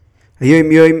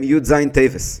היום י"ז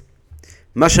טייבס.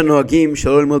 מה שנוהגים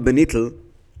שלא ללמוד בניטל,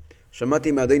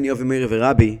 שמעתי מהדין יובי מאיר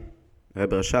ורבי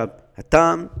רש"ב,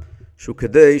 הטעם שהוא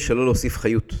כדי שלא להוסיף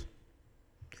חיות.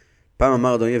 פעם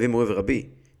אמר אדוני יובי מאיר ורבי,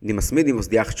 די מסמידים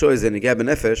וסדיח צ'וי זה נגיע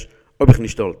בנפש, או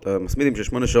בכנשתולת. המסמידים של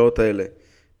 8 שעות האלה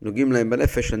נוגעים להם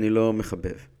בנפש, אני לא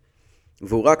מחבב.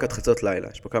 והוא רק עד חצות לילה.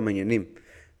 יש פה כמה עניינים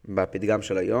בפתגם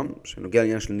של היום, שנוגע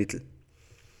לעניין של ניטל.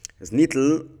 אז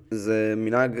ניטל זה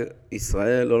מנהג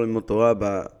ישראל לא ללמוד תורה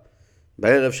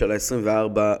בערב של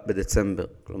ה-24 בדצמבר.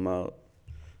 כלומר,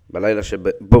 בלילה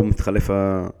שבו מתחלף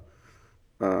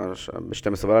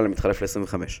ב-12 בלילה מתחלף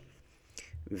ל-25.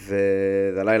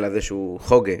 והלילה הזה שהוא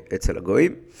חוגה אצל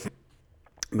הגויים,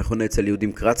 מכונה אצל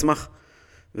יהודים קרצמח,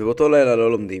 ובאותו לילה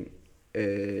לא לומדים.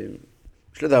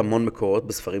 יש לזה המון מקורות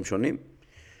בספרים שונים,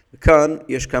 וכאן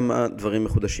יש כמה דברים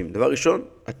מחודשים. דבר ראשון,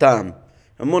 הטעם.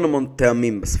 המון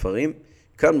טעמים בספרים.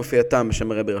 כאן מופיע טעם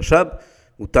בשם רבי רש"ב,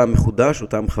 הוא טעם מחודש, הוא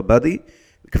טעם חבדי,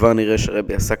 וכבר נראה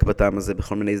שרבי עסק בטעם הזה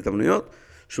בכל מיני הזדמנויות,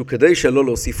 שהוא כדי שלא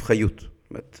להוסיף חיות. זאת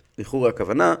אומרת, לכאורה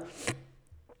הכוונה,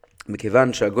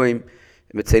 מכיוון שהגויים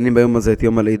מציינים ביום הזה את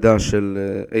יום הלידה של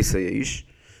עשי איש,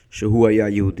 שהוא היה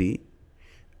יהודי,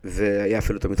 והיה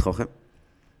אפילו תלמיד חכם.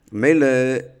 מילא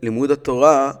לימוד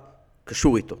התורה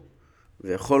קשור איתו,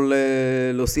 ויכול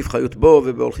להוסיף חיות בו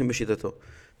ובהולכים בשיטתו.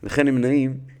 לכן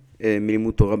נמנעים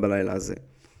מלימוד תורה בלילה הזה.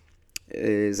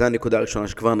 זו הנקודה הראשונה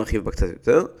שכבר נרחיב בה קצת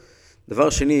יותר. דבר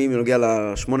שני, אם נוגע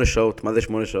ל8 שעות, מה זה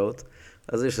 8 שעות?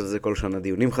 אז יש על זה כל שנה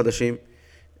דיונים חדשים.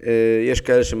 יש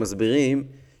כאלה שמסבירים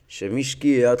שמי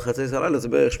שקיע עד חצי הלילה זה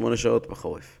בערך 8 שעות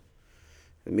בחורף.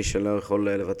 ומי שלא יכול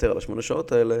לוותר על 8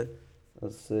 שעות האלה,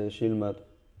 אז שילמד.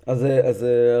 אז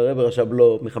הרב רש"ב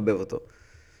לא מחבב אותו.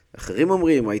 אחרים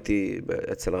אומרים, הייתי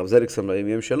אצל הרב זליקסון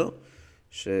בימים שלו,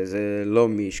 שזה לא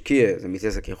משקיע, זה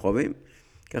מצייסק יחובים.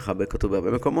 ככה כתוב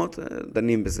בהרבה מקומות,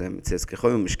 דנים בזה, מצייסק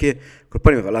יחובים ומשקיע. כל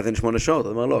פעמים, אבל אז אין 8 שעות.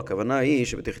 זאת אומרת, לא, הכוונה היא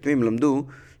שבתחתמים למדו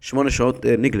 8 שעות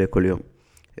ניגלה כל יום.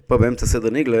 פה באמצע סדר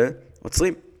ניגלה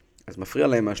עוצרים. אז מפריע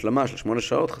להם ההשלמה של 8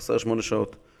 שעות, חסר 8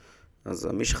 שעות. אז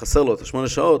מי שחסר לו את 8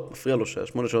 שעות, מפריע לו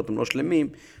ש8 שעות הם לא שלמים,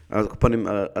 אז כל פעמים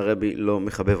הרבי לא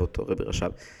מחבב אותו, רבי רש"ב.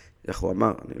 איך הוא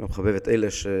אמר, אני לא מחבב את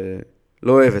אלה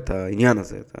שלא אוהב את העניין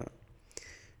הזה.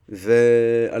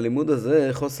 והלימוד הזה,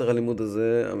 חוסר הלימוד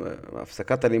הזה,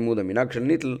 הפסקת הלימוד, המנהג של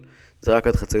ניטל, זה רק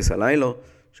עד חצי הלילה,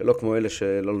 שלא כמו אלה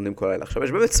שלא לומדים כל הלילה. עכשיו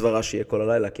יש באמת סברה שיהיה כל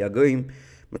הלילה, כי הגויים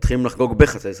מתחילים לחגוג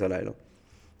בחצי הלילה.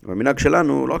 והמנהג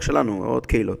שלנו, לא רק שלנו, עוד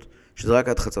קהילות, שזה רק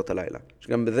עד חצות הלילה.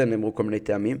 שגם בזה נאמרו כל מיני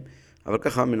טעמים, אבל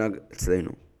ככה המנהג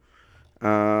אצלנו.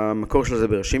 המקור של זה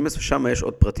ברשימס, ושם יש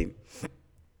עוד פרטים.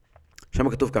 שם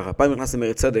כתוב ככה, פעם נכנס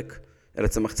למרי צדק, אל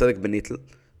צמח צדק בניטל,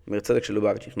 מרי צדק של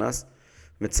לובביץ' נכנס,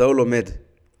 מצאו לומד.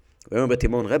 הוא אומר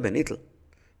בתימון, רבי ניטל,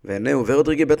 והנה הוא ורד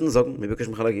רגעי בטן זוג, מי ביקש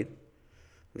ממך להגיד?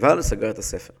 ועל סגר את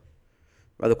הספר.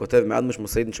 ואז הוא כותב, מעד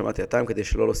משמוסעידן שמעתי הטעם כדי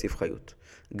שלא להוסיף חיות.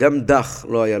 גם דח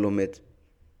לא היה לומד.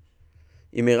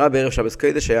 אם אירע בערב שבס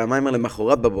קדש, היה מיימר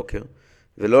למחרת בבוקר,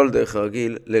 ולא על דרך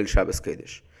הרגיל ליל שבס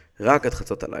קדש. רק עד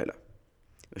חצות הלילה.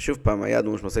 ושוב פעם, היד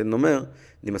משמוסעידן אומר,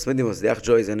 די מסמידים וסדיח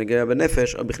ג'וי זה נגיע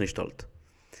בנפש, או בכנשתולת.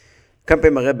 כמה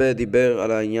פעמים הרב דיבר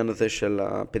על העניין הזה של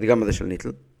הפתגם הזה של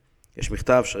ניטל. יש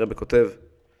מכתב שהרב כותב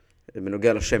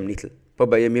בנוגע לשם ניטל. פה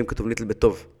בימים כתוב ניטל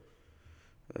בטוב.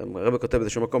 הרב כותב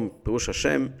באיזשהו מקום, פירוש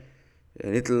השם,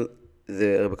 ניטל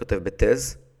זה הרב כותב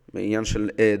בתז, בעניין של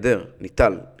היעדר,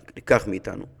 ניטל, ניקח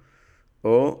מאיתנו.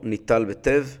 או ניטל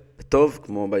בטוב,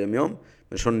 כמו ביום,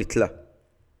 בלשון ניטלה.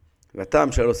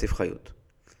 והטעם שלא להוסיף חיות.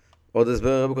 עוד הסבר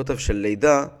הרב כותב של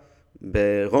לידה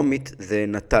ברומית זה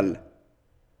נטל.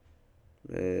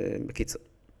 בקיצר.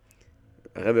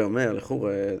 הרבי אומר,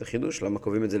 לכאורה, זה חידוש, למה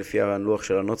קובעים את זה לפי הלוח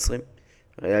של הנוצרים?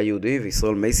 הרי היה יהודי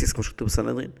וישראל מייסיס, כמו שכתוב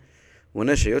בסנהדרין. הוא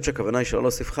עונה שהיות שהכוונה היא שלא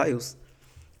להוסיף חיוס,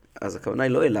 אז הכוונה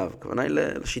היא לא אליו, הכוונה היא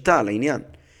לשיטה, לעניין.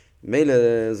 מילא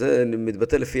זה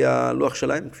מתבטא לפי הלוח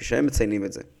שלהם, כפי שהם מציינים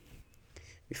את זה.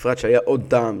 בפרט שהיה עוד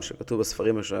טעם שכתוב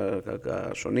בספרים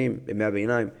השונים, בימי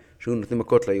הביניים, שהיו נותנים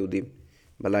מכות ליהודים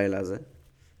בלילה הזה.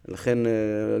 לכן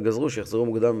גזרו שיחזרו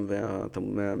מוקדם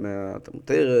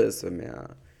מהתמותרס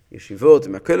ומהישיבות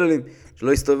ומהכוללים,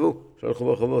 שלא יסתובבו, שלא ילכו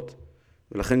ברחובות.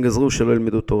 ולכן גזרו שלא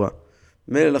ילמדו תורה.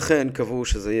 לכן קבעו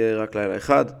שזה יהיה רק לילה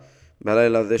אחד,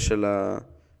 בלילה הזה של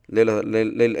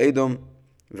ליל אדום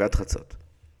ועד חצות.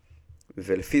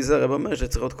 ולפי זה הרב אומר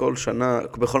שצריך להיות כל שנה,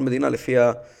 בכל מדינה, לפי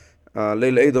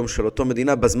הליל אדום של אותו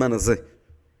מדינה בזמן הזה.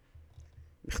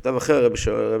 מכתב אחר,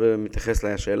 הרב מתייחס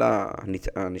לשאלה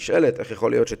הנשאלת, איך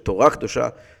יכול להיות שתורה קדושה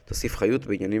תוסיף חיות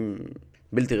בעניינים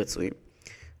בלתי רצויים.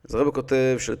 אז הרב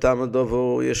כותב שלטעם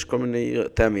הדובר יש כל מיני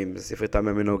טעמים, זה ספרי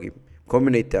טעמים מנהוגים, כל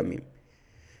מיני טעמים.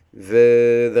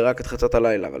 וזה רק את חצות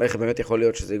הלילה, אבל איך באמת יכול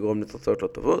להיות שזה יגרום לתוצאות לא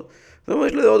טובות? זאת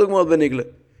אומרת, יש לזה עוד דוגמאות בניגלה.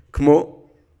 כמו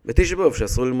בתשעה באב,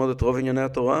 שאסור ללמוד את רוב ענייני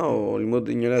התורה, או ללמוד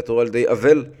ענייני התורה על ידי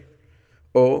אבל,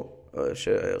 או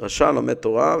שרשע לומד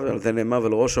תורה, ועל זה נאמר,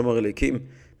 ולראש אומר אליקים,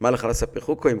 מה לך לספר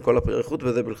חוקו, עם כל הפריחות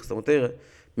בזה בלחסמותירה,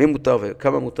 מי מותר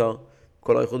וכמה מותר,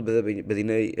 כל האריכות בזה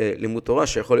בדיני לימוד תורה,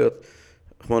 שיכול להיות,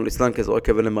 כמו ליצלן כזורק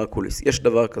כבן למרקוליס. יש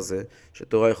דבר כזה,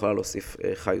 שתורה יכולה להוסיף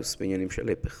חיוס בעניינים של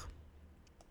הפך.